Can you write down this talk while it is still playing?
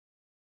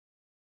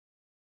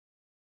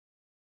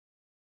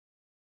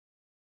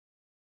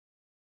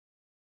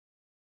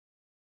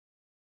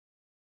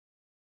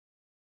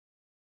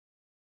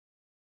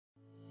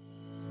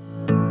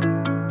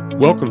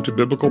Welcome to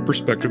Biblical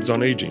Perspectives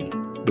on Aging,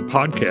 the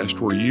podcast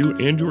where you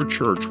and your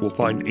church will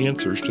find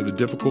answers to the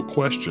difficult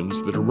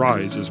questions that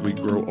arise as we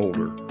grow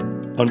older.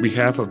 On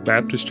behalf of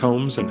Baptist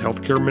Homes and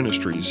Healthcare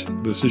Ministries,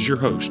 this is your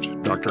host,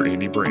 Dr.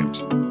 Andy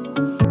Brams.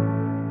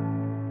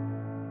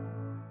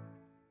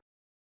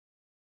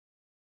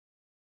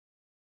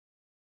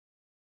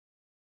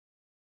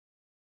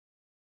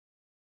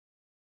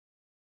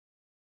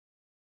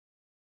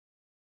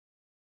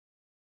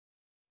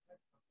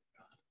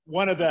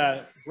 One of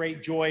the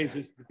great joys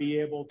is to be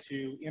able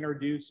to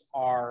introduce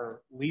our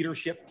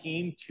leadership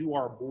team to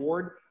our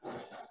board.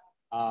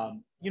 As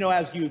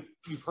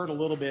you've heard a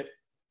little bit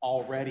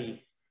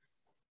already.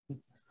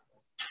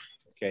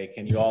 Okay,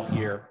 can you all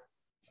hear?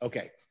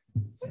 Okay.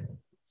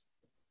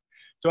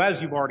 So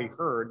as you've already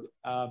heard,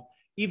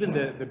 even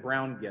the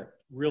Brown gift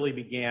really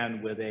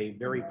began with a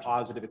very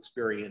positive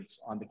experience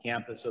on the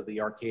campus of the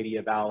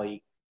Arcadia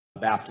Valley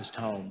Baptist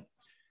Home.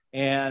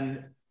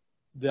 And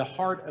the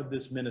heart of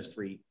this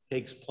ministry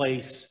takes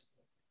place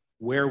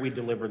where we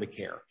deliver the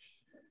care.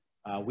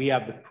 We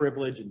have the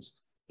privilege and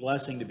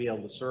blessing to be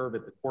able to serve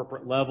at the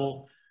corporate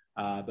level,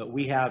 but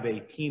we have a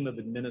team of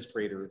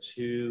administrators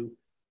who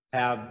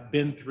have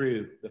been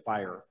through the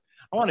fire.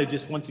 I want to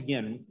just once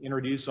again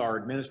introduce our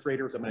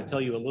administrators. I'm going to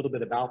tell you a little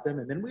bit about them,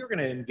 and then we're going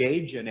to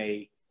engage in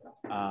a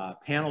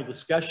panel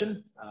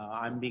discussion.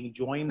 I'm being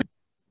joined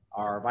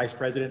our Vice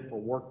President for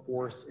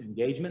Workforce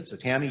Engagement. So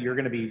Tammy, you're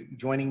going to be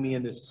joining me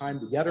in this time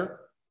together.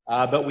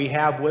 But we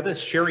have with us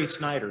Sherry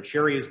Snyder.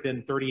 Sherry has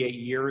been 38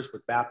 years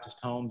with Baptist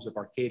Homes of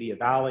Arcadia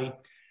Valley.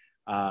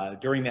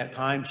 During that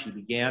time, she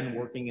began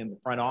working in the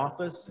front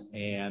office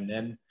and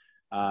then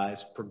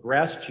has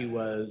progressed. She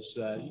was,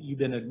 you've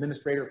been an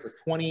administrator for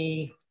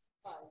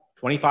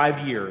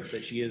 25 years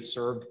that she has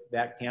served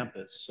that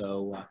campus.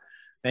 So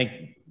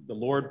thank the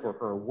Lord for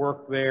her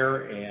work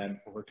there and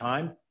for her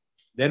time.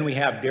 Then we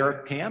have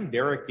Derek Tam.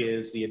 Derek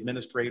is the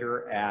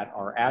administrator at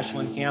our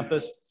Ashland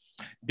campus.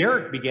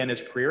 Derek began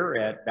his career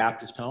at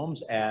Baptist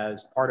Homes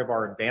as part of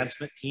our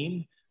advancement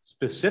team,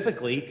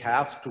 specifically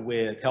tasked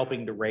with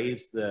helping to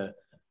raise the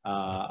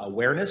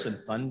awareness and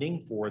funding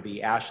for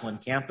the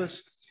Ashland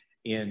campus.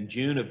 In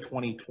June of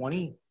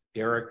 2020,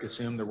 Derek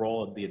assumed the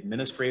role of the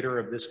administrator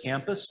of this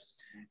campus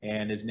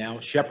and is now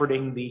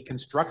shepherding the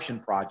construction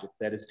project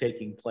that is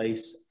taking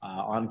place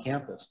on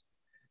campus.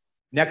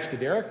 Next to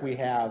Derek, we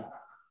have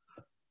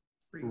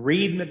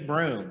Reed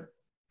McBroom.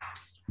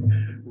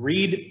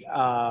 Reed,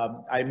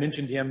 I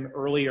mentioned him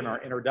earlier in our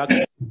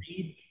introduction.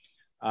 Reed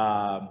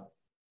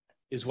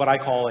is what I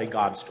call a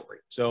God story.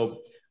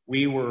 So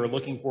we were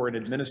looking for an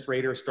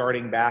administrator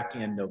starting back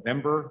in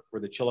November for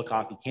the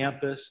Chillicothe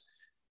campus.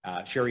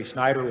 Sherry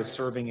Snyder was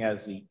serving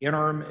as the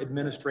interim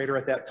administrator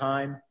at that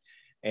time.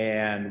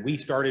 And we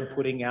started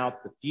putting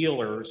out the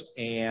feelers,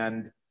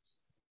 and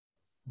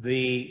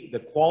the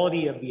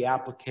quality of the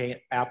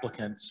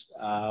applicants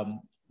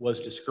was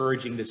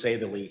discouraging, to say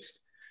the least.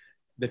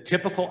 The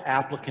typical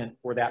applicant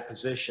for that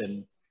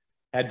position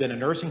had been a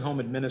nursing home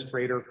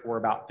administrator for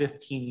about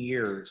 15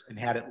 years and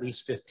had at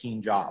least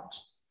 15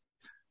 jobs.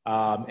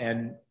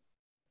 And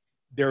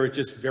there was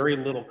just very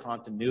little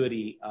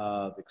continuity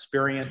of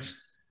experience.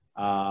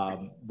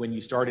 When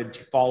you started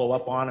to follow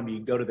up on them, you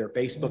go to their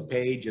Facebook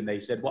page and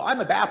they said, well, I'm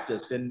a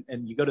Baptist. And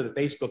you go to the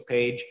Facebook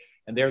page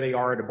and there they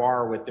are at a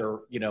bar with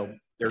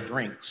their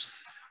drinks.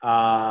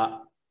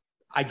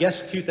 I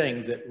guess two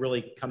things that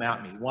really come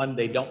at me. One,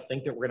 they don't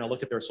think that we're going to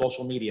look at their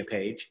social media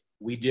page.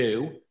 We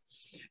do.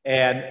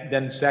 And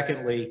then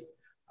secondly,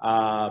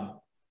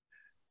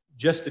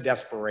 just the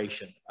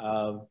desperation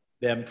of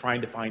them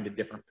trying to find a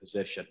different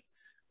position.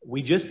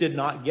 We just did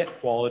not get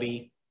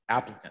quality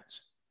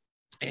applicants.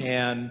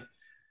 And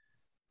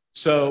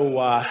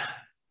so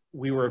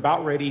we were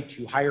about ready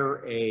to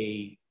hire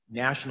a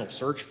national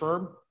search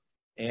firm.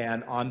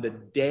 And on the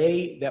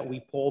day that we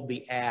pulled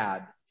the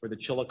ad for the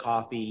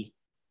Chillicothe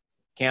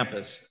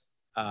campus,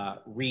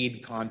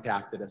 Reed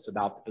contacted us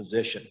about the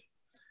position.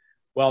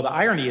 Well, the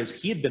irony is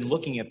he had been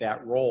looking at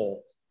that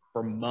role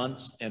for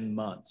months and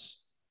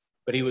months,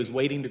 but he was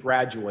waiting to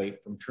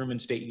graduate from Truman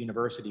State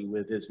University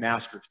with his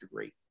master's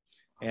degree.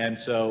 And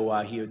so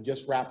he had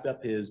just wrapped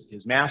up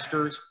his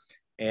master's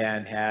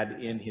and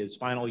had in his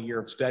final year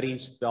of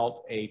studies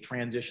felt a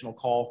transitional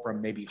call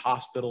from maybe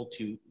hospital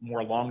to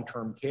more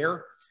long-term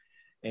care.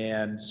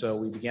 And so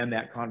we began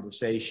that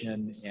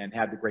conversation and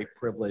had the great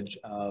privilege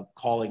of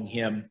calling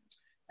him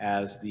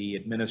as the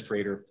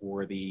administrator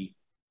for the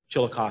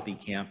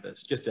Chillicothe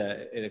campus. Just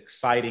an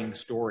exciting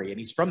story. And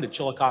he's from the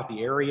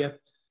Chillicothe area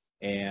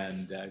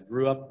and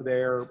grew up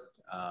there,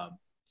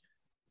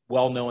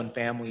 well-known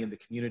family in the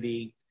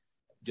community,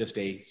 just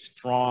a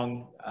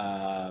strong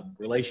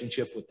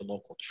relationship with the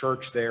local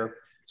church there.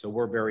 So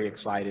we're very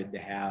excited to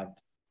have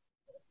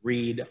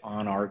Reed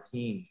on our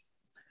team.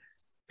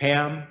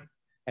 Pam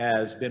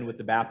has been with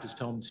the Baptist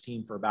Homes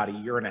team for about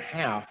 1.5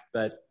 years,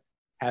 but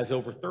has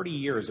over 30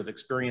 years of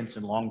experience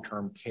in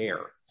long-term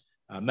care.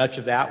 Much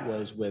of that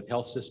was with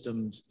Health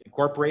Systems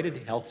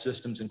Incorporated. Health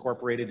Systems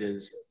Incorporated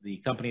is the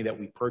company that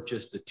we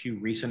purchased the 2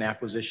 recent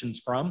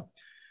acquisitions from.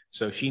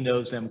 So she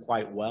knows them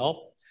quite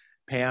well.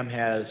 Pam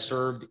has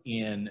served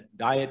in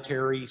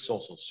dietary,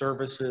 social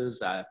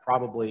services,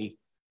 probably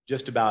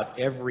just about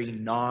every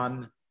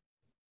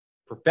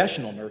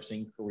non-professional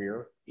nursing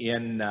career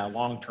in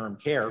long-term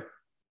care.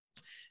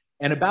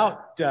 And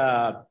about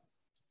a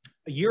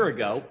year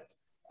ago,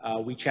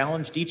 we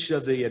challenged each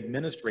of the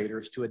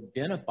administrators to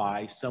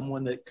identify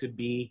someone that could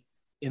be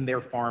in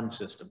their farm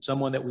system,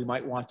 someone that we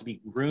might want to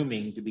be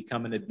grooming to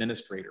become an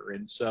administrator.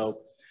 And so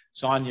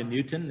Sonia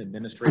Newton,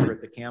 administrator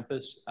at the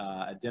campus,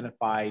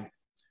 identified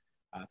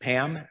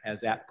Pam as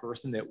that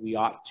person that we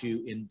ought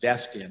to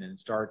invest in and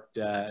start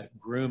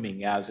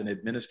grooming as an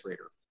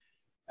administrator.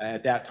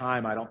 At that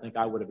time, I don't think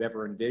I would have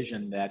ever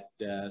envisioned that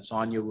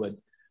Sonia would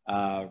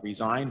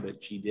resign,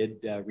 but she did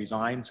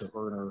resign so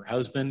her and her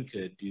husband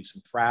could do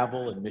some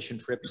travel and mission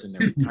trips in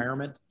their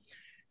retirement.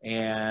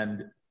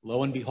 And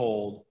lo and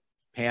behold,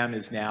 Pam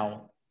is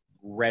now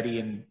ready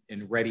and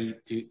ready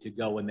to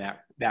go in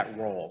that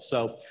role.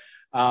 So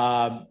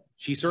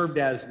she served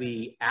as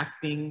the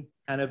acting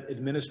kind of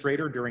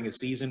administrator during a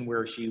season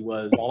where she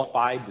was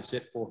qualified to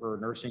sit for her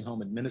nursing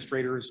home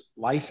administrator's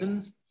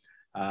license.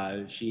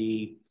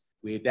 We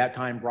at that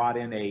time brought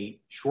in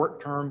a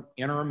short-term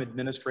interim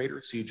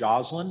administrator, Sue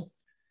Joslin.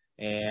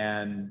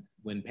 And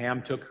when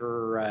Pam took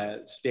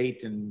her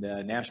state and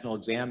national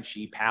exam,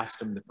 she passed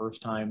them the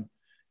first time.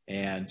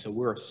 And so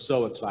we're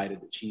so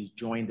excited that she's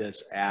joined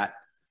us at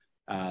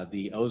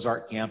the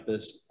Ozark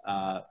campus.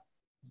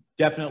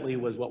 Definitely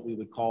was what we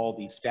would call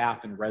the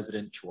staff and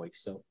resident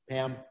choice. So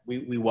Pam,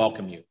 we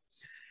welcome you.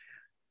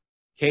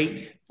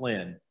 Kate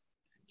Flynn.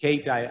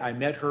 Kate, I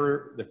met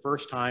her the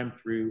first time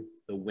through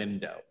the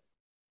window.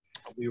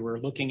 We were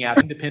looking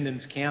at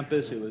Independence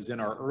campus. It was in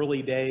our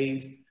early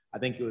days. I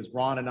think it was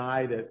Ron and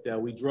I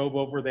that we drove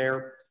over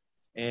there.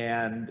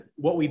 And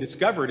what we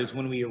discovered is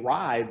when we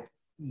arrived,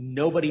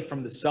 nobody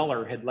from the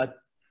seller had let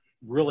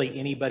really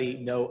anybody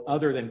know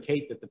other than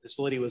Kate that the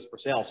facility was for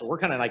sale. So we're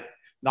kind of like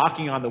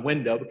knocking on the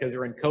window because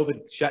they're in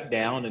COVID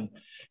shutdown.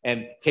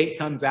 And Kate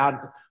comes out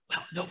and,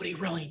 well, nobody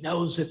really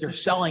knows that they're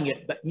selling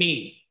it but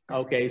me.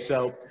 Okay,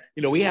 so,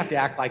 we have to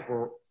act like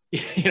we're,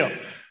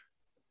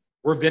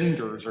 we're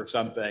vendors or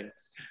something.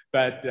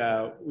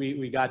 But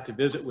we got to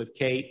visit with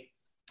Kate.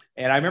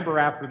 And I remember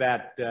after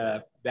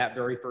that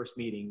very first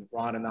meeting,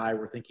 Ron and I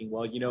were thinking,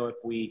 well,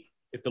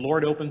 if the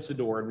Lord opens the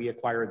door and we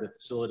acquire the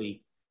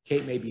facility,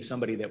 Kate may be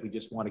somebody that we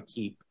just want to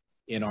keep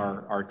in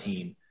our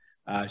team.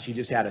 She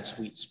just had a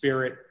sweet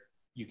spirit.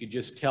 You could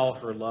just tell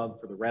her love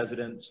for the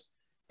residents.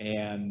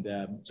 And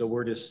so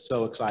we're just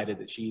so excited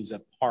that she's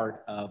a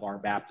part of our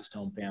Baptist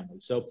home family.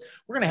 So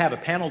we're going to have a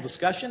panel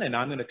discussion, and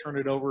I'm going to turn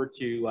it over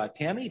to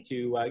Tammy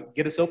to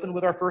get us open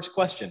with our first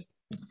question.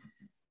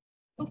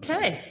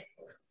 Okay,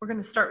 we're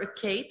going to start with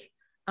Kate.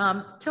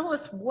 Tell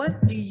us,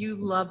 what do you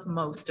love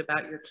most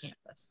about your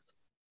campus?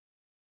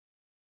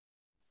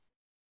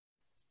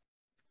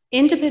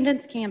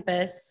 Independence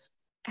campus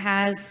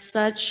has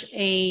such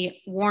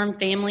a warm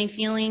family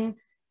feeling.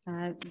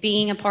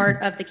 Being a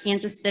part of the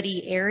Kansas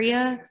City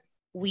area,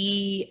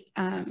 we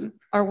are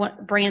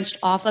branched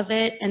off of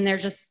it, and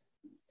there's just,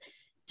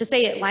 to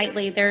say it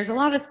lightly, there's a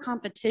lot of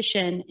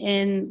competition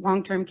in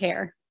long-term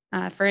care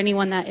for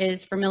anyone that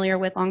is familiar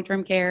with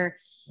long-term care.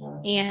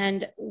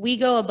 And we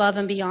go above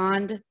and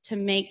beyond to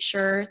make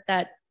sure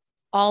that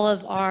all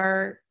of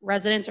our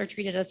residents are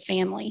treated as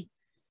family.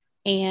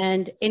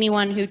 And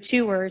anyone who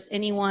tours,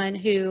 anyone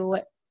who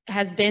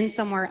has been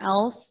somewhere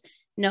else,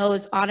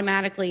 knows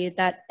automatically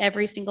that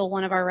every single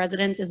one of our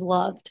residents is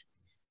loved.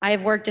 I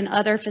have worked in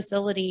other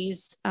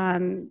facilities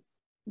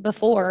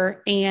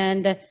before,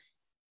 and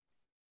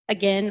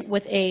again,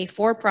 with a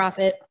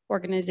for-profit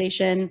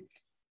organization.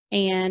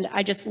 And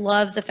I just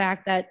love the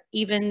fact that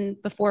even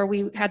before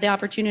we had the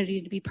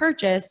opportunity to be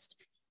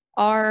purchased,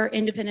 our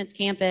Independence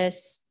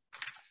campus,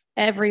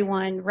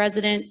 everyone,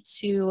 resident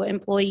to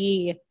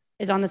employee,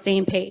 is on the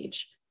same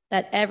page,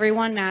 that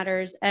everyone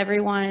matters,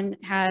 everyone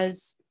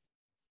has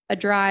a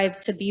drive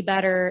to be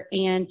better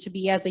and to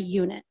be as a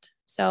unit.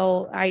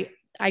 So I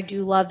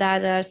do love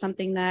that. That is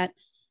something that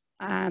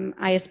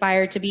I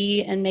aspire to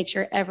be, and make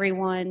sure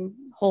everyone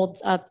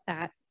holds up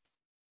that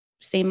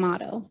same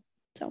motto.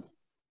 So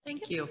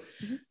thank you.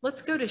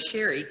 Let's go to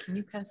Sherry. Can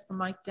you pass the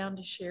mic down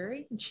to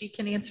Sherry, and she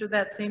can answer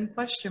that same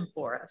question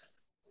for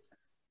us?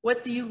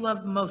 What do you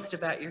love most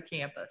about your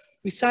campus?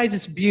 Besides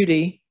its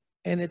beauty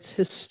and its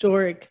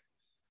historic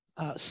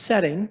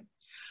setting,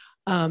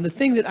 the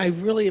thing that I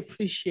really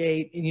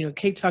appreciate, and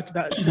Kate talked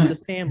about a sense of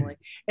family.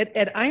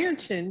 At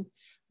Ironton,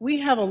 we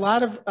have a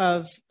lot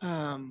of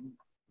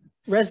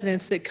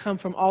residents that come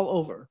from all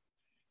over.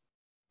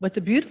 But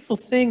the beautiful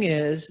thing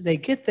is they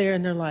get there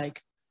and they're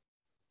like,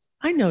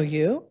 I know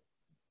you.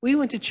 We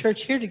went to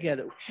church here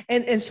together.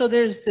 And so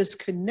there's this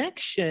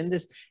connection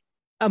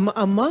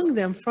among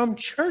them from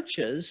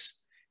churches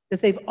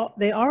that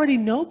they already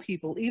know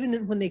people,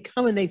 even when they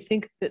come and they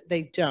think that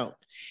they don't.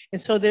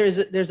 And so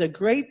there's a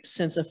great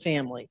sense of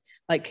family,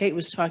 like Kate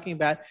was talking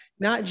about,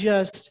 not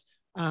just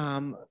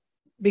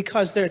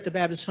because they're at the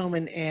Baptist home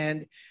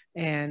and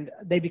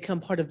they become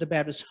part of the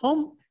Baptist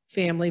home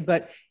family,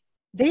 but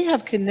they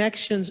have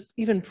connections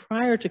even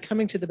prior to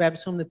coming to the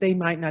Baptist home that they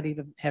might not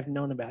even have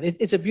known about.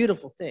 It's a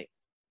beautiful thing.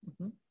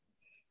 Mm-hmm.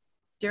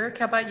 Derek,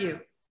 how about you?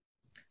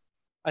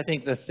 I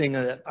think the thing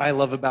that I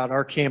love about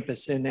our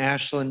campus in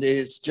Ashland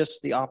is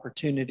just the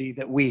opportunity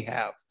that we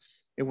have.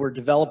 And we're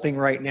developing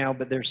right now,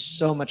 but there's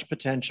so much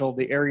potential.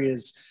 The area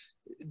is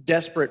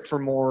desperate for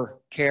more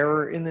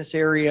care in this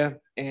area.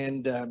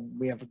 And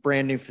we have a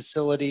brand new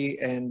facility,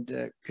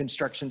 and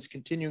construction's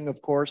continuing,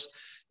 of course.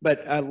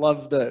 But I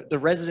love the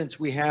residents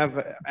we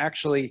have.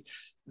 Actually,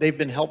 they've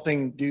been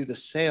helping do the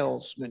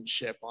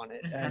salesmanship on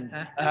it.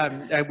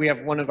 And we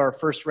have one of our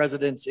first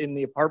residents in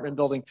the apartment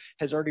building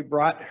has already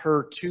brought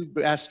her two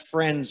best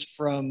friends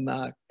from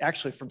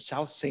actually from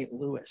South St.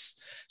 Louis.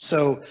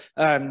 So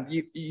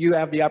you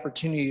have the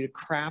opportunity to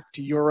craft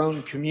your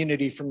own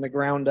community from the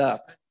ground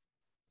up.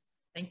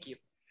 Thank you.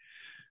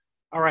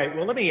 All right,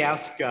 well, let me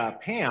ask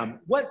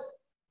Pam,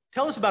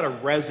 tell us about a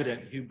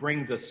resident who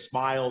brings a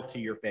smile to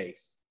your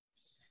face.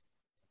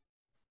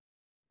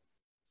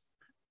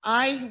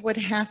 I would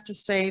have to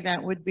say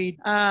that would be,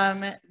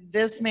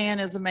 this man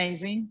is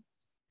amazing.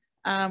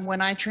 When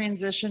I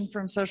transitioned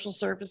from social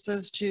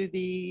services to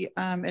the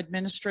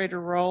administrator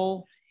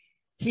role,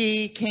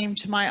 he came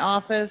to my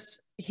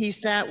office, he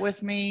sat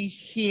with me,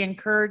 he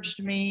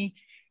encouraged me.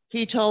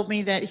 He told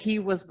me that he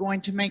was going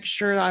to make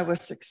sure I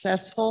was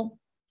successful.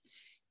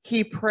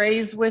 He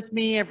prays with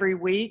me every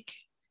week.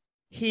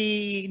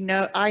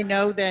 I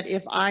know that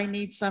if I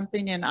need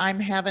something and I'm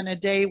having a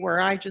day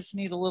where I just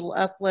need a little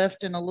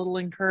uplift and a little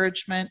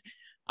encouragement,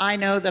 I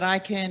know that I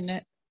can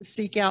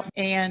seek out,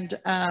 and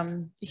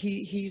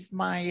he's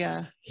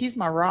my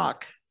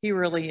rock. He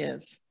really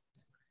is.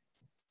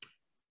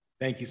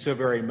 Thank you so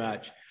very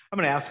much. I'm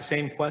going to ask the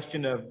same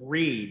question of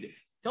Reed.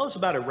 Tell us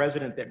about a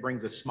resident that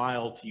brings a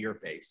smile to your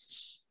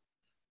face.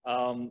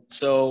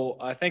 So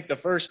I think the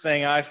first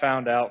thing I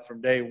found out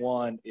from day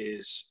one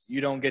is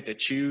you don't get to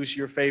choose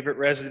your favorite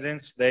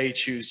residents, they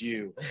choose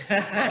you.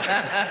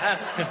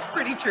 That's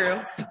pretty true.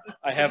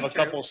 I have a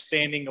couple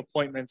standing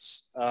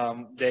appointments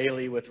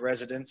daily with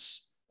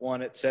residents,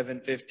 one at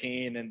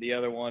 7:15 and the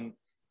other one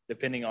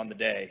depending on the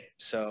day.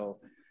 So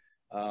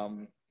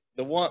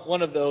the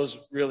one of those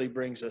really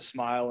brings a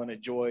smile and a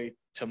joy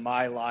to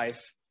my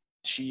life.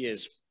 She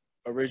is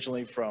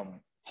originally from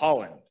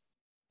Holland.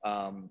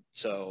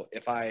 So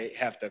if I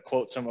have to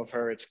quote some of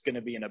her, it's going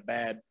to be in a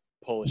bad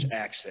Polish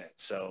accent.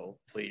 So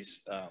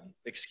please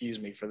excuse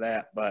me for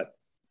that. But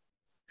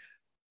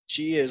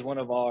she is one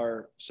of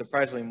our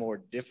surprisingly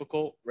more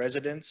difficult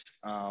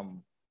residents.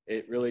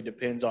 It really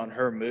depends on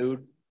her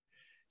mood.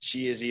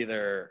 She is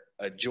either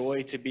a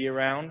joy to be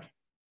around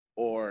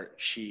or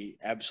she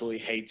absolutely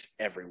hates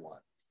everyone.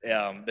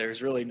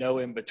 There's really no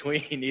in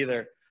between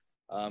either.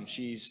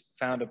 She's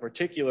found a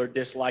particular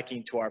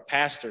disliking to our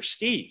pastor,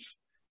 Steve,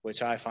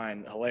 which I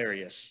find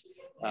hilarious.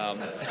 I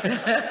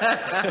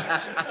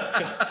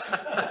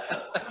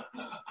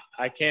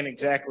can't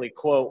exactly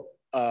quote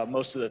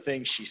most of the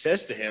things she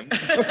says to him.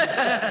 But,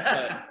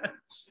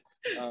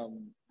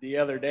 the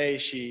other day,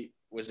 she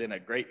was in a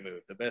great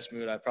mood, the best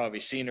mood I've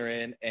probably seen her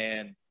in,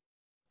 and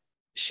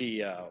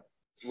she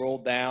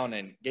rolled down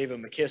and gave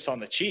him a kiss on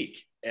the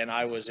cheek. And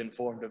I was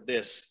informed of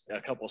this a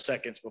couple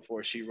seconds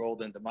before she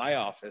rolled into my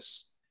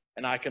office,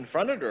 and I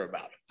confronted her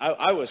about it.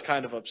 I was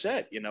kind of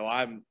upset, you know,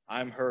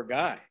 I'm her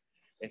guy.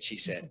 And she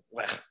said,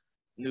 well,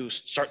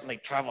 news certainly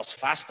travels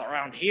fast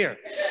around here.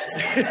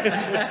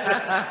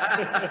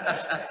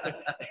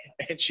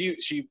 And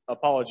she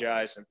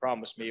apologized and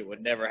promised me it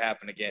would never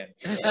happen again.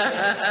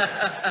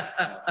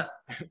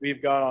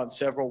 We've gone on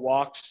several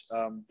walks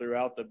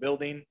throughout the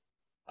building.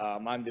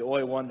 I'm the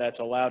only one that's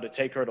allowed to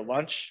take her to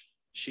lunch.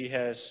 She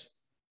has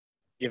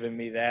given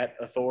me that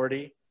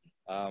authority.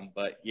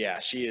 But yeah,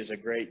 she is a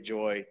great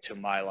joy to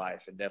my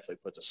life and definitely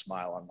puts a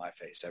smile on my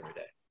face every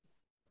day.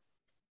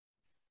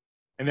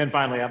 And then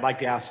finally, I'd like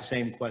to ask the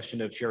same question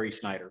of Sherry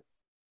Snyder.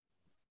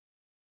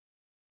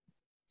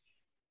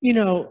 You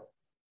know,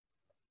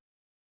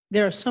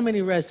 there are so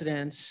many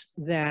residents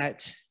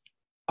that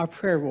are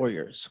prayer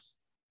warriors.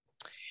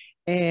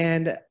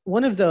 And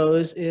one of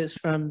those is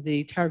from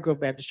the Tower Grove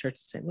Baptist Church in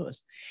St.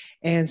 Louis.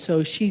 And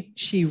so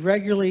she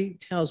regularly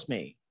tells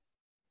me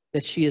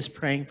that she is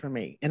praying for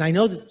me. And I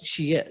know that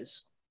she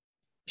is.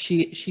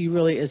 She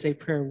really is a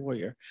prayer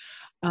warrior.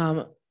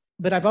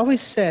 But I've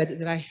always said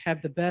that I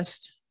have the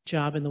best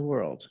job in the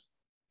world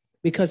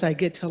because I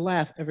get to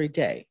laugh every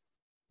day.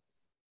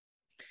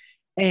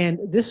 And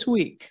this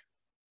week,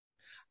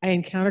 I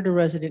encountered a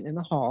resident in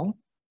the hall,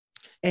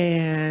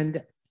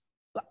 and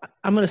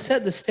I'm going to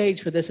set the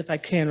stage for this if I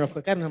can real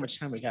quick. I don't know how much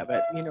time we got,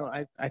 but you know,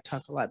 I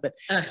talk a lot. But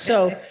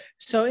so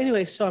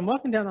anyway, so I'm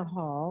walking down the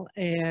hall,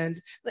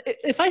 and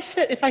if I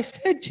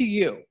said to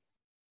you,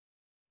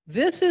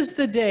 this is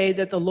the day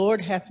that the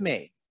Lord hath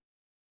made,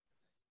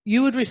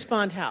 you would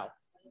respond how?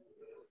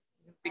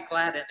 Be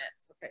glad in it.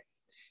 Okay.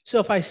 So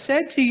if I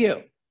said to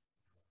you,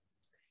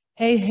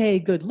 hey,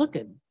 good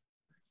looking,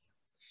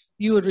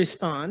 you would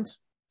respond,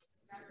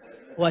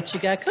 what you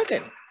got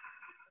cooking?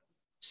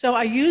 So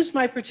I used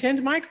my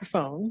pretend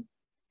microphone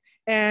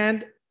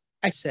and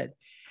I said,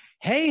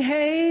 Hey,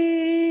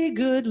 hey,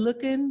 good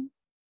looking.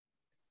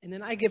 And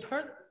then I give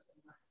her,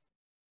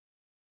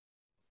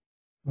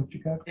 What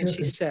you got and she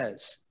cooking?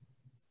 says,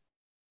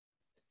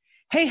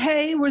 hey,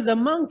 hey, we're the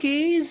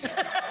monkeys.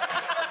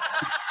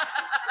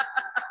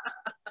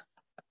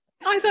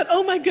 I thought,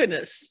 oh my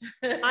goodness,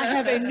 I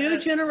have a new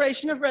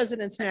generation of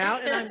residents now,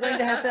 and I'm going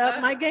to have to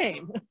up my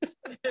game.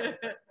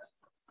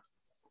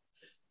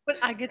 But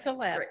I get to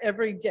laugh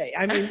every day.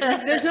 I mean,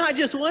 there's not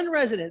just one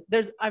resident.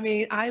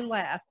 I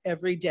laugh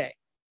every day.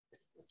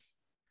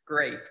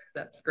 Great.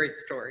 That's a great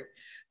story.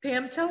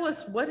 Pam, tell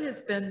us what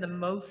has been the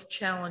most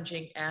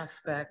challenging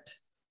aspect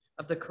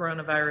of the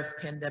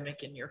coronavirus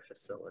pandemic in your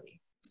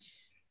facility?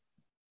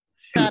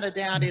 Without a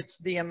doubt, it's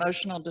the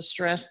emotional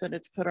distress that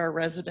it's put our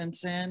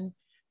residents in.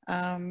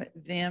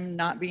 Them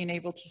not being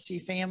able to see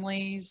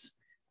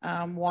families,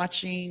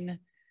 watching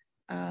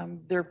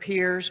their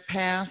peers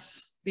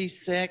pass, be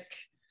sick,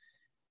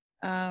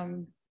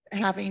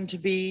 having to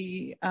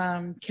be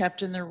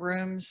kept in their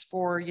rooms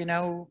for, you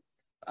know,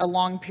 a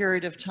long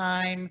period of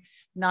time,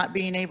 not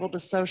being able to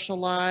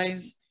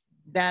socialize.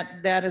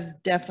 That has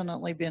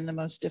definitely been the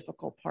most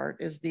difficult part,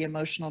 is the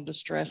emotional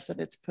distress that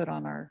it's put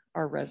on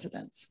our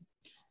residents.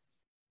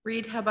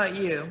 Reed, how about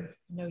you?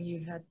 I know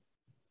you had.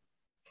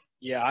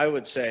 Yeah, I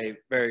would say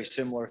very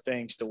similar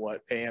things to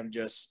what Pam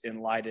just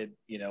enlightened,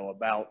 you know,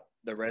 about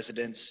the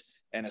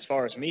residents. And as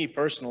far as me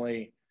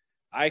personally,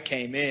 I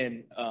came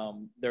in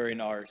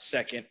during our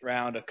second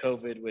round of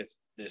COVID with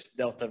this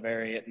Delta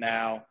variant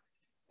now.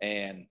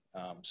 And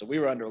so we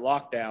were under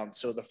lockdown.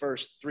 So the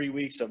first 3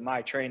 weeks of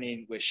my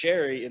training with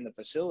Sherry in the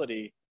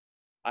facility,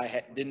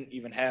 I didn't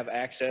even have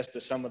access to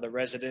some of the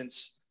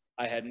residents.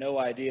 I had no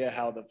idea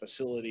how the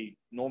facility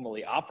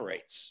normally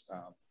operates.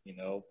 You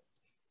know,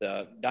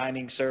 the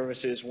dining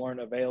services weren't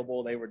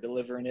available. They were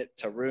delivering it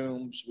to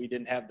rooms. We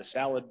didn't have the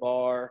salad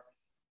bar.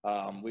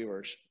 We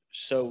were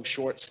so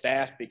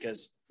short-staffed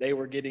because they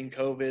were getting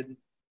COVID.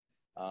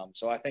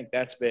 So I think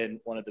that's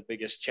been one of the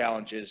biggest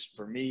challenges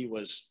for me,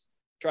 was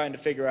trying to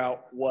figure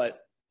out what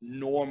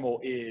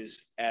normal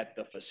is at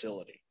the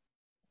facility.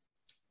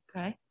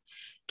 Okay.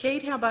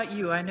 Kate, how about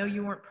you? I know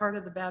you weren't part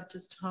of the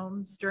Baptist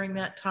homes during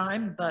that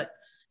time, but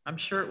I'm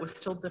sure it was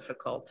still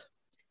difficult.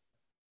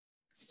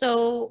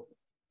 So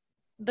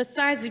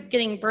besides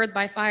getting birthed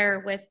by fire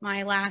with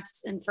my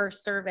last and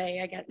first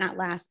survey, I guess not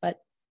last, but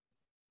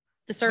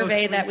the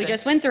survey that we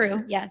just went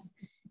through, yes,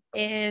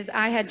 is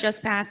I had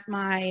just passed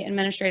my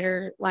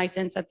administrator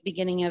license at the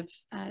beginning of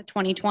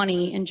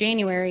 2020 in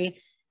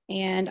January,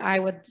 and I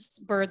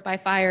was birthed by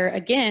fire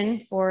again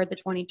for the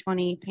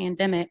 2020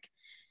 pandemic.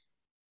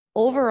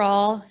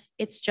 Overall,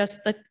 it's just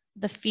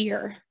the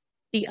fear,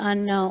 the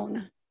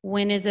unknown.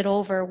 When is it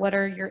over? What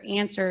are your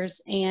answers?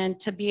 And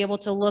to be able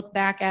to look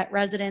back at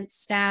residents,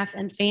 staff,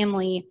 and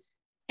family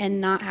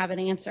and not have an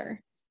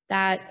answer.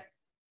 That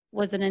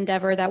was an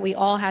endeavor that we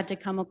all had to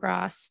come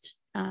across.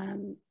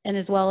 And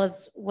as well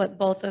as what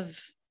both of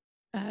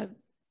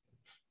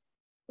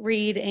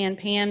Reed and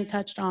Pam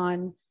touched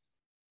on,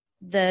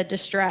 the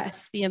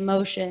distress, the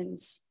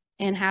emotions,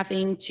 and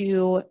having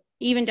to,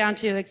 even down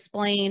to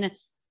explain,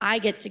 I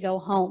get to go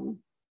home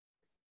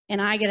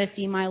and I get to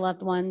see my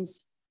loved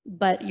ones,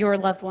 but your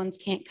loved ones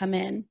can't come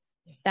in.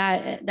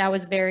 That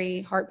was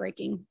very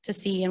heartbreaking to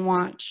see and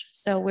watch.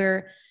 So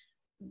we're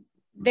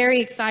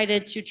very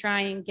excited to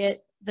try and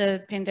get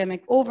the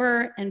pandemic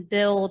over and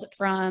build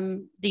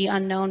from the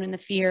unknown and the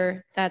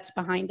fear that's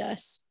behind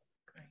us.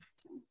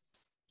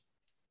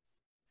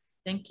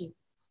 Thank you.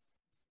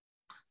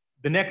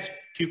 The next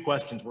two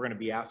questions we're going to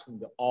be asking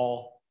to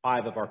all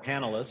 5 of our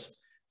panelists.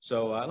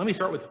 So let me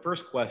start with the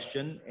first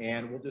question,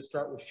 and we'll just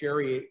start with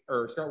Sherry,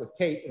 or start with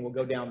Kate, and we'll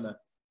go down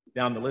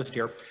the list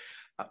here.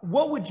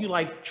 What would you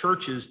like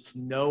churches to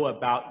know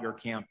about your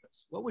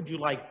campus? What would you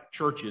like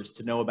churches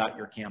to know about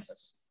your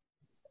campus?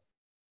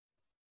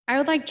 I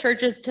would like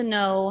churches to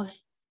know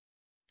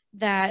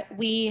that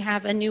we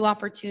have a new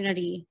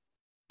opportunity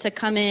to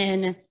come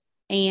in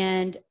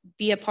and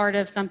be a part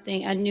of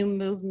something, a new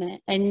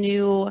movement, a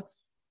new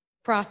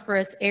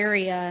prosperous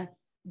area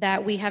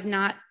that we have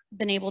not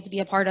been able to be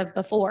a part of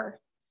before.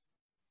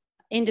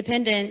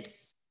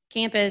 Independence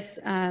campus,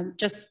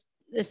 just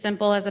as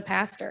simple as a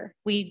pastor.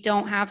 We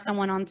don't have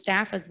someone on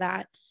staff as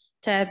that,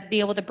 to be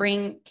able to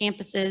bring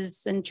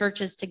campuses and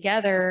churches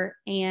together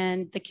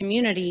and the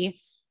community.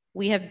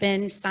 We have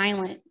been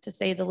silent, to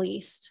say the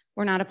least.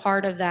 We're not a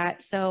part of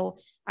that. So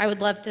I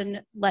would love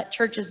to let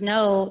churches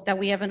know that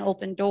we have an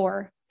open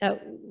door,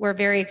 that we're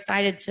very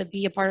excited to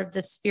be a part of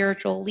this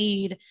spiritual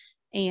lead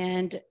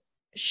and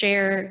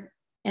share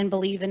and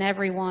believe in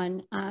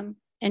everyone,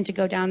 and to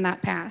go down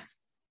that path.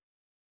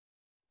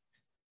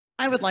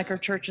 I would like our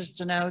churches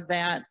to know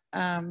that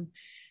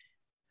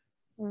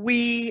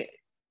we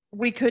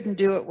couldn't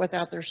do it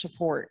without their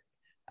support.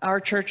 Our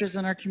churches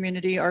and our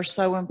community are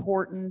so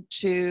important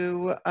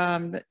to,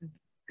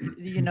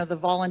 you know, the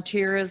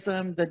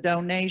volunteerism, the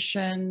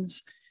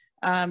donations,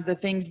 the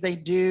things they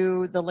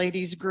do, the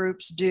ladies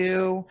groups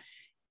do.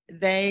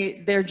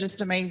 They're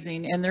just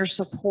amazing, and their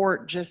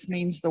support just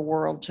means the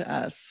world to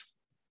us.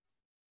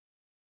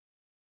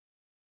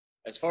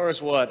 As far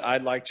as what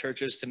I'd like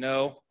churches to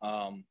know,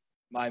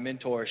 my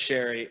mentor,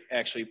 Sherry,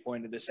 actually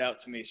pointed this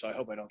out to me, so I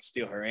hope I don't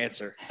steal her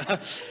answer.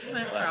 That's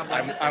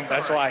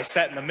why I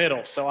sat in the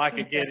middle, so I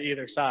could get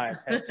either side,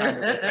 had time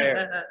to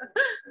prepare.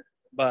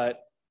 But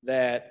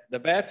that the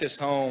Baptist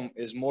home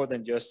is more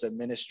than just a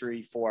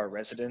ministry for our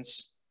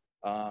residents.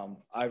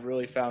 I've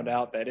really found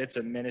out that it's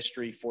a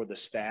ministry for the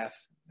staff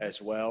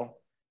as well.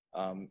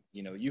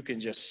 You know, you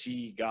can just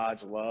see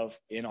God's love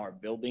in our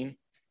building,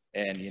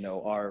 and, you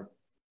know, our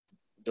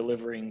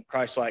delivering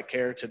Christ-like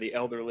care to the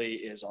elderly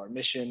is our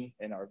mission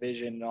and our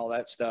vision and all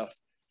that stuff,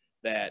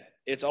 that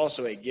it's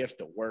also a gift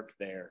to work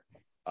there.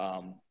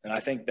 And I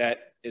think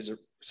that is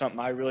something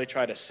I really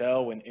try to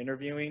sell when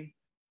interviewing.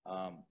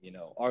 You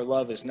know, our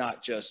love is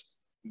not just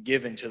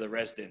given to the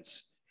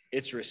residents,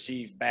 it's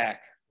received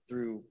back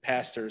through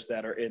pastors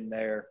that are in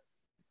there,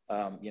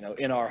 you know,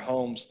 in our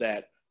homes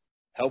that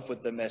help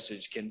with the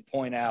message, can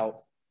point out,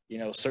 you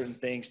know, certain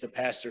things to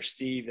Pastor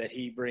Steve that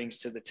he brings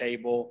to the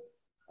table,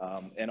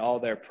 and all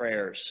their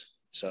prayers.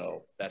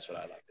 So that's what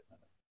I like to know.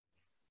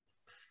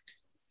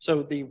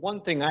 So the one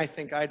thing I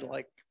think I'd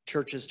like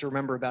churches to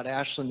remember about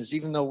Ashland is,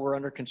 even though we're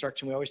under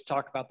construction, we always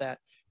talk about that,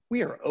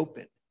 we are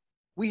open.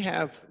 We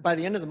have, by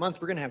the end of the month,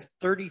 we're going to have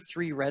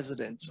 33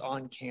 residents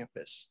on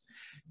campus.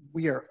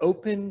 We are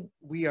open.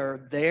 We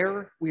are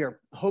there. We are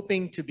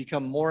hoping to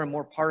become more and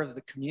more part of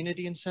the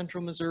community in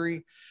Central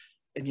Missouri.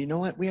 And you know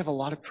what? We have a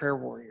lot of prayer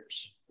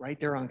warriors right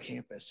there on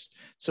campus.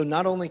 So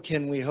not only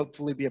can we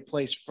hopefully be a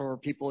place for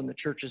people in the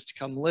churches to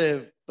come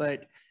live,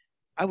 but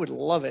I would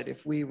love it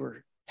if we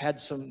had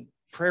some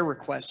prayer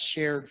requests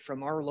shared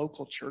from our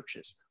local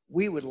churches.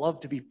 We would love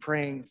to be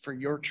praying for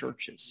your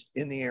churches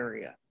in the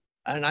area.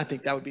 And I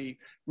think that would be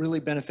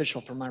really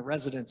beneficial for my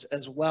residents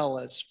as well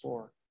as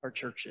for our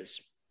churches.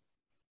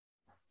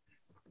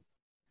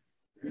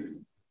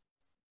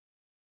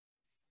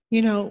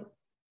 You know,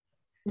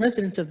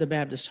 residents of the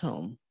Baptist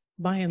home,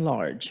 by and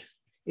large,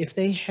 if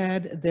they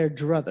had their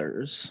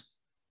druthers,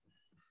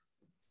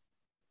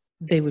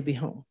 they would be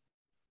home.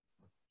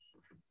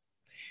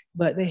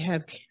 But they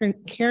have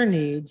care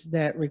needs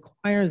that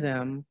require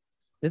them,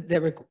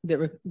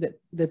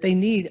 that they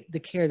need the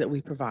care that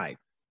we provide.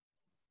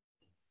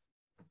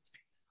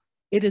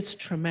 It is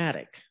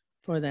traumatic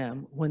for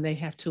them when they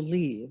have to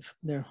leave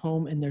their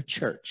home and their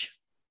church.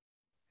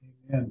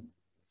 Amen.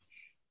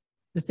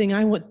 The thing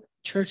I want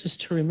churches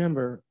to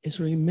remember is,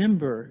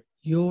 remember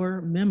your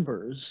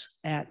members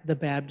at the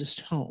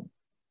Baptist home,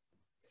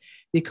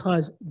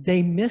 because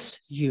they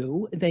miss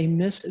you, they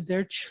miss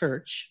their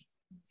church.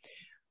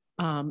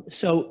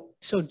 So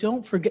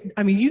don't forget.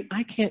 I mean,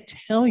 I can't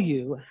tell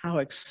you how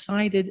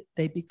excited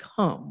they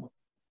become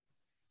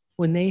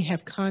when they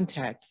have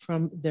contact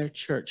from their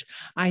church.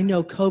 I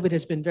know COVID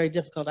has been very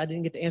difficult. I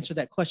didn't get to answer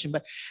that question,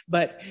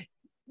 but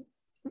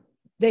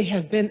they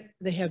have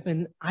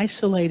been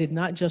isolated,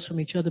 not just from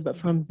each other, but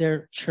from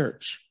their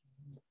church.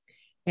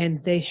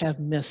 And they have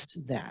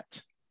missed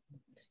that.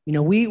 You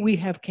know, we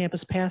have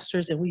campus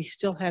pastors and we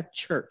still have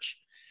church,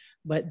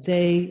 but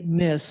they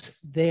miss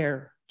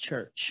their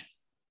church.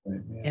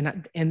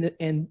 Amen.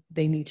 And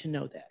they need to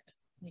know that.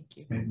 Thank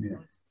you. Amen.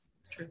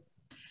 True.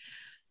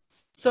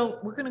 So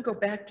we're going to go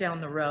back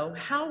down the row.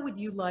 How would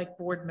you like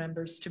board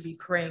members to be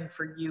praying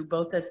for you,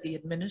 both as the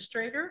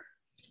administrator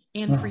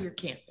and for your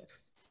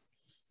campus?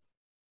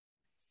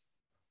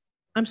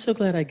 I'm so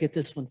glad I get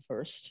this one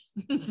first.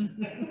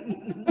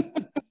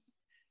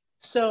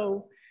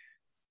 So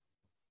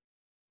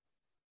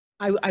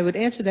I would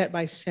answer that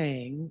by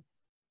saying,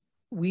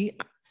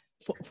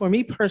 for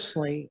me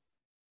personally,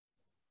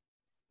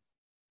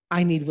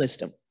 I need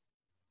wisdom.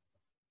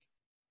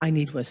 I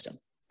need wisdom.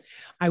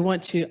 I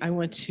want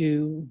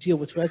to deal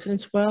with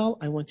residents well.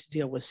 I want to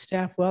deal with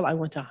staff well. I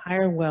want to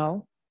hire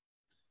well.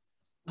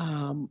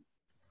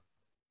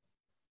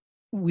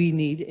 We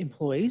need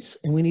employees,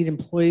 and we need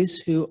employees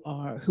who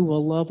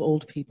will love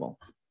old people.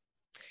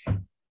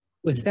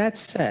 With that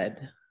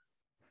said,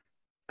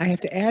 I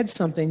have to add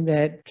something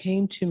that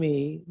came to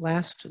me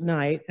last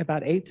night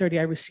about 8:30.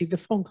 I received a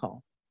phone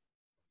call.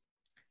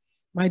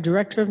 My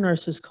director of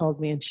nurses called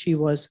me, and she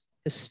was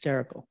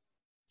hysterical.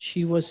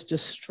 She was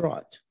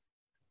distraught,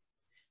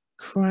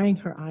 crying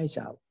her eyes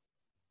out.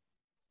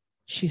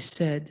 She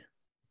said,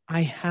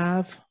 "I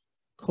have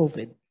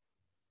COVID."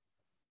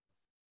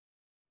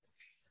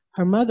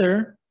 Her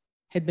mother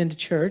had been to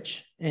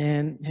church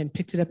and had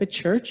picked it up at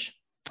church,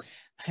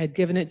 had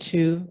given it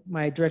to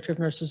my director of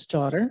nurses'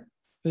 daughter,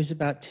 who's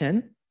about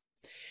 10,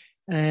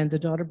 and the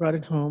daughter brought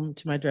it home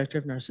to my director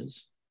of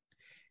nurses.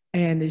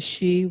 And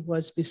she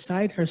was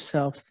beside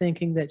herself,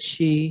 thinking that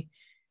she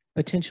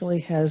potentially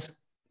has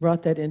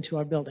brought that into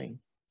our building.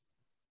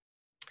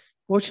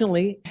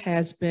 Fortunately,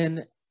 has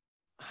been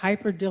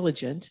hyper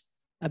diligent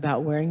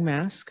about wearing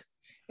masks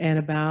and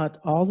about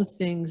all the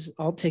things,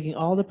 taking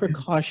all the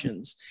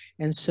precautions.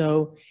 And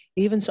so,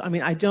 I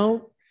mean, I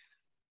don't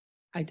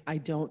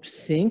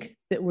think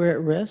that we're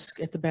at risk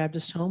at the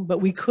Baptist home, but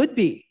we could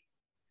be.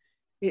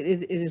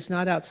 It is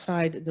not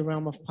outside the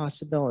realm of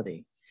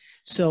possibility.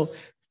 So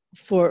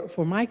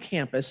for my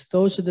campus,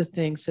 those are the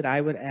things that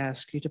I would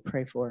ask you to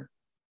pray for.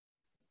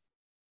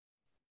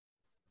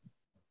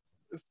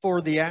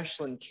 For the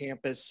Ashland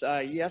campus,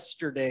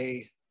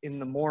 yesterday in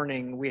the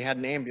morning, we had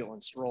an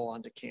ambulance roll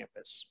onto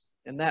campus.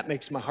 And that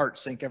makes my heart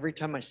sink every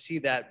time I see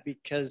that,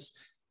 because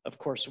of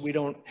course we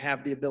don't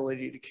have the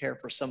ability to care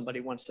for somebody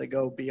once they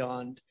go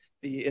beyond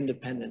the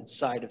independent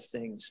side of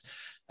things.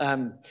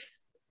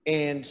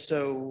 And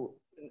so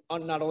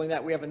not only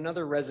that, we have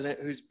another resident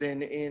who's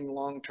been in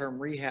long-term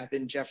rehab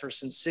in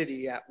Jefferson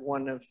City at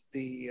one of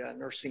the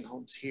nursing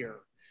homes here.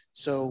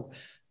 So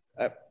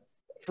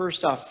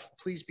first off,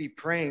 please be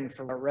praying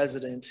for our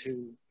resident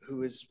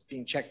who is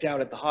being checked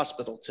out at the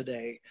hospital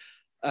today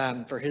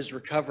for his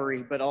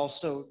recovery, but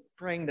also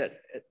praying that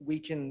we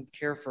can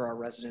care for our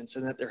residents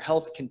and that their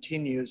health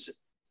continues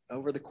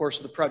over the course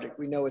of the project.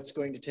 We know it's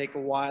going to take a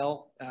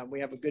while.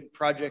 We have a good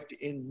project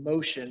in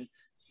motion,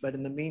 but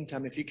in the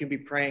meantime, if you can be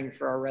praying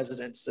for our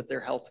residents that their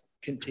health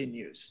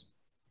continues.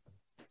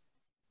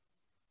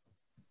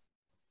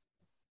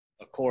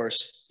 Of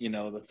course, you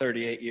know, the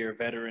 38-year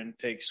veteran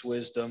takes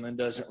wisdom and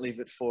doesn't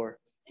leave it for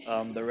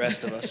the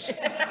rest of us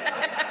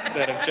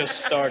that have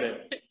just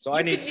started. So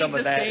I need some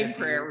of that. Same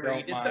prayer,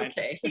 Reed. It's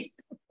okay.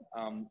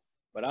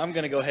 But I'm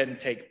going to go ahead and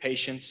take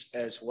patience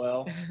as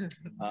well.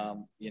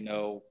 You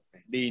know,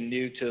 being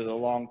new to the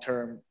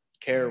long-term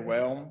care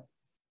realm,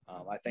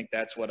 I think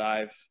that's what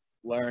I've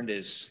learned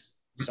is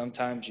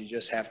sometimes you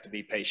just have to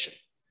be patient.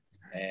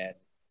 And,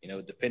 you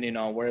know, depending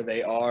on where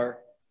they are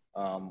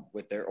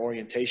with their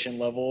orientation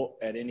level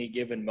at any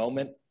given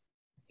moment,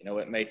 you know,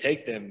 it may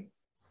take them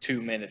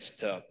 2 minutes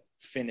to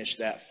finish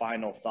that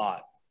final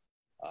thought.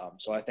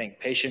 So I think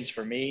patience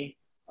for me,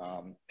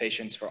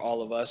 patience for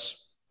all of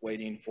us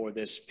waiting for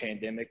this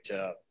pandemic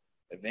to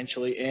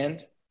eventually end,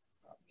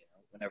 you know,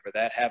 whenever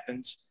that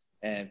happens,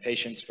 and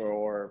patience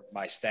for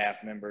my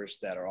staff members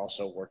that are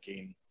also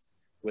working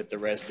with the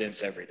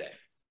residents every day.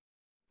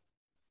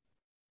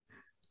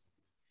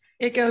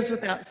 It goes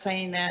without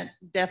saying that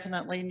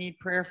definitely need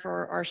prayer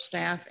for our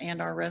staff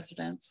and our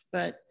residents,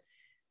 but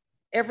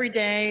every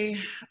day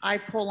I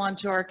pull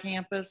onto our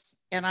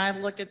campus and I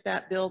look at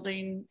that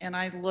building and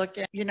I look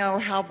at, you know,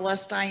 how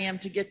blessed I am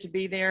to get to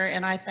be there.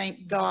 And I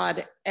thank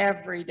God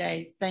every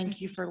day.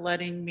 Thank you for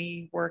letting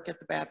me work at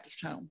the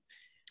Baptist home.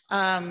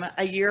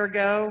 A year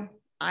ago,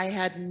 I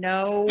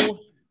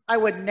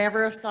would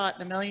never have thought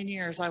in a million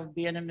years I would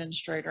be an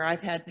administrator.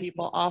 I've had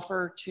people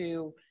offer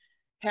to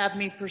have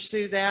me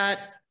pursue that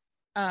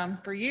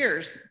for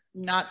years.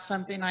 Not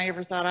something I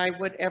ever thought I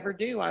would ever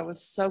do. I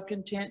was so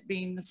content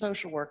being the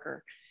social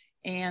worker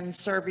and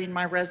serving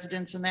my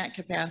residents in that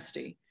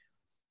capacity.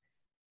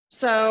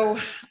 So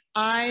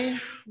I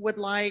would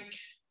like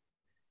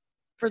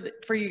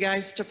for you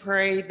guys to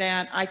pray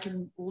that I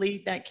can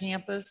lead that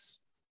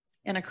campus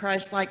in a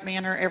Christ-like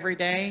manner every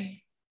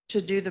day,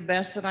 to do the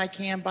best that I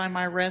can by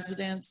my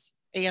residents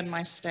and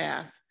my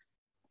staff.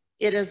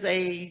 It is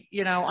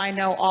you know, I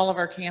know all of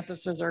our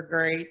campuses are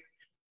great.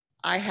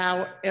 I,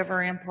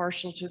 however, am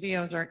partial to the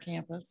Ozark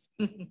campus.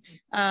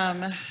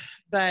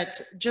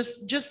 But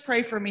just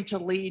pray for me to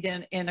lead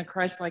in a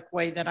Christ-like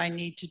way that I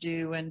need to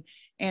do,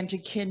 and to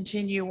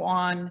continue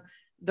on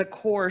the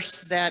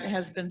course that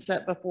has been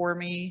set before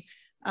me.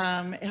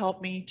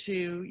 Help me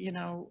to, you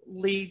know,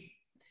 lead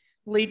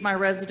my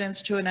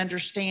residents to an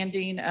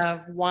understanding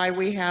of why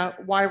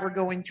we're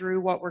going through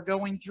what we're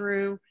going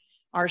through.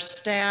 Our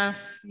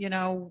staff, you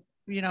know,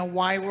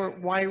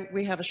 why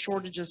we have a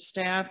shortage of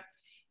staff,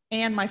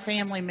 and my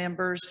family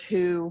members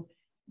who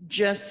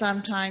just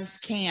sometimes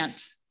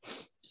can't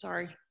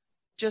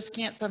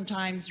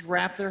sometimes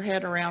wrap their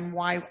head around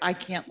why I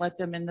can't let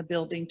them in the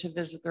building to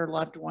visit their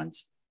loved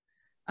ones.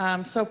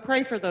 So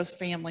pray for those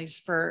families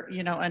for,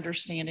 you know,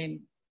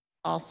 understanding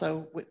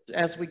also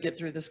as we get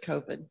through this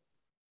COVID.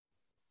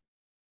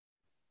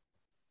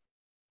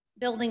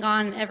 Building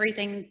on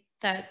everything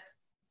that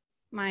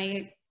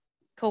my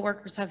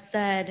coworkers have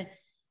said,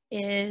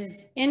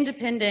 is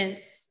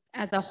independence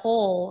as a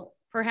whole.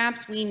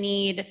 Perhaps we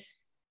need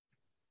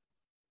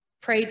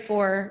prayed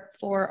for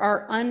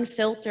our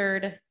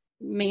unfiltered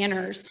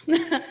manners.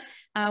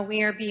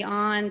 We are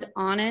beyond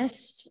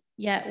honest,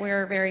 yet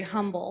we're very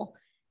humble.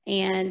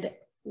 And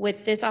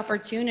with this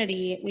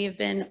opportunity, we have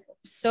been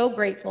so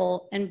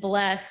grateful and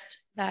blessed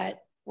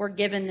that we're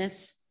given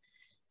this.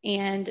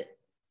 And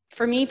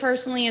for me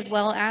personally, as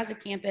well as a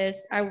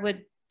campus, I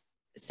would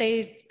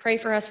say pray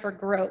for us for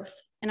growth.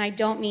 And I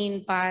don't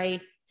mean by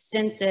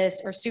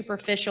census or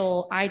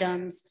superficial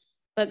items,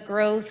 but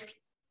growth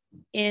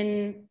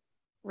in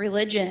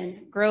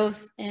religion,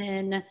 growth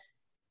in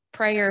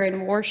prayer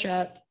and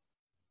worship.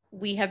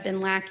 We have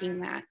been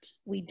lacking that.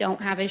 We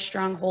don't have a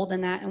strong hold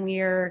in that, and we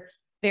are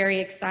very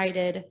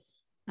excited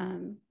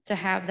to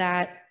have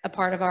that a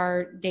part of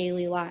our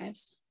daily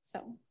lives.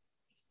 So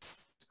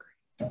that's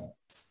great.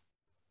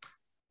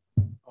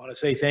 I want to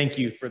say thank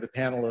you for the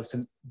panelists,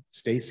 and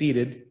stay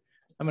seated.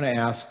 I'm going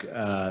to ask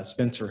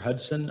Spencer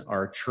Hudson,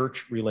 our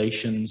church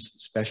relations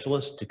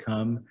specialist, to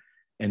come.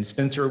 And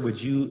Spencer,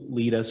 would you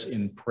lead us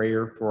in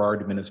prayer for our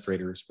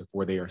administrators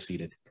before they are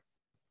seated?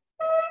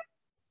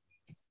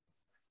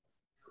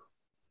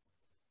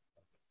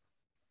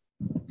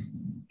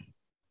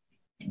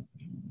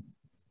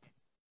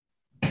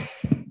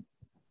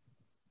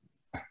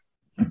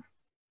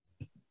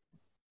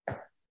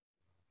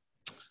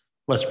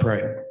 Let's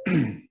pray.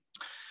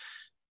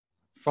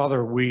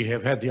 Father, we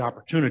have had the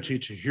opportunity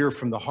to hear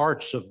from the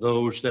hearts of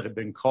those that have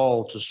been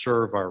called to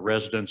serve our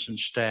residents and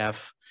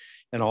staff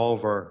in all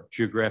of our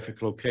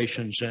geographic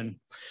locations. And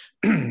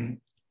a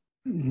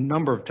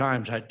number of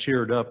times I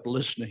teared up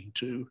listening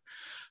to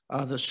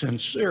the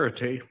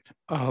sincerity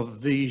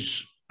of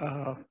these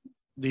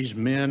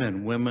men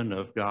and women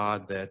of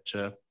God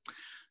that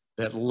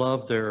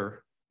love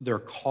their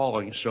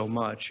calling so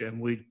much, and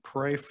we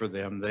pray for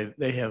them.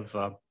 They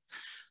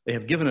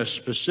have given us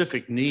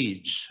specific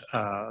needs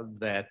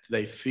that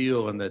they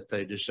feel and that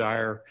they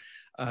desire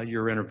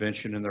your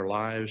intervention in their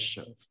lives,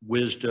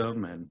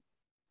 wisdom and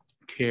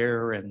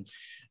care and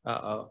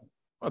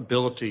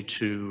ability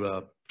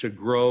to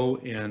grow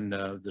in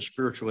the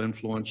spiritual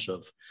influence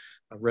of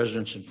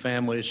residents and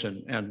families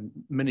and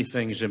many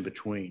things in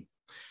between.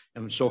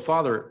 And so,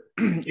 Father,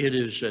 it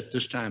is at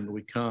this time that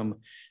we come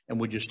and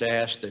we just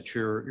ask that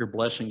your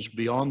blessings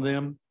be on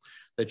them,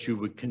 that you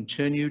would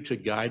continue to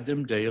guide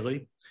them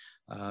daily,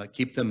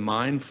 keep them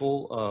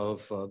mindful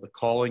of the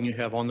calling you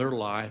have on their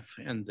life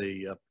and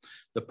the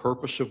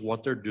purpose of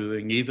what they're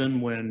doing,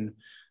 even when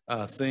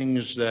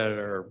things that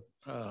are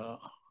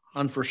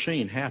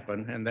unforeseen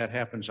happen, and that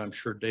happens, I'm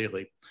sure,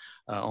 daily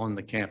on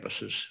the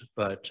campuses.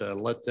 But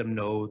let them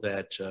know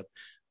that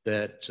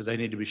they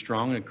need to be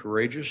strong and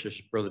courageous, as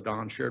Brother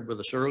Don shared with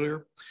us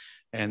earlier,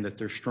 and that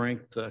their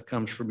strength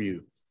comes from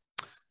you.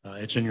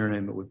 It's in your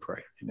name that we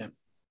pray. Amen.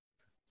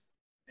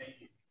 Thank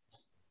you.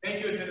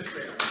 Thank you,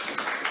 Administrator.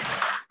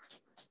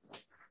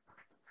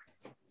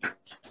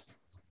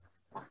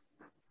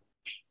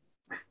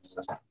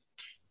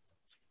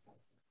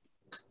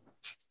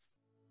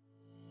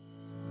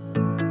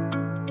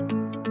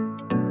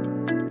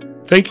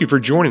 Thank you for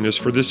joining us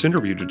for this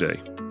interview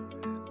today.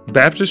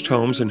 Baptist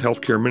Homes and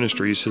Healthcare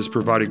Ministries has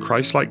provided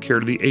Christ-like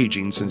care to the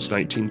aging since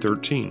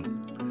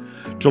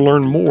 1913. To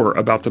learn more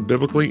about the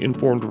biblically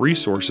informed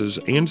resources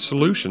and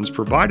solutions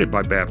provided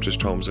by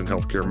Baptist Homes and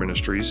Healthcare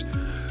Ministries,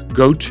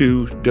 go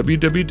to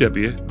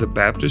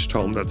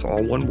www.thebaptisthome, that's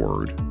all one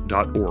word,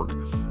 .org.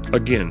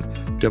 Again,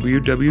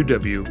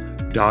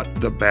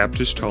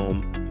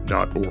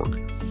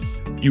 www.thebaptisthome.org.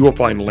 You will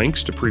find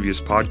links to previous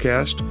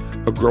podcasts,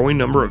 a growing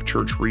number of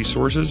church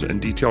resources,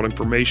 and detailed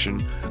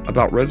information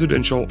about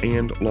residential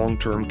and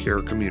long-term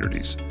care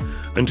communities.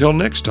 Until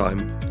next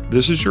time,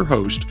 this is your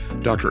host,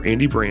 Dr.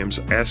 Andy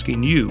Brams,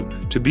 asking you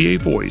to be a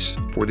voice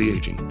for the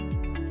aging.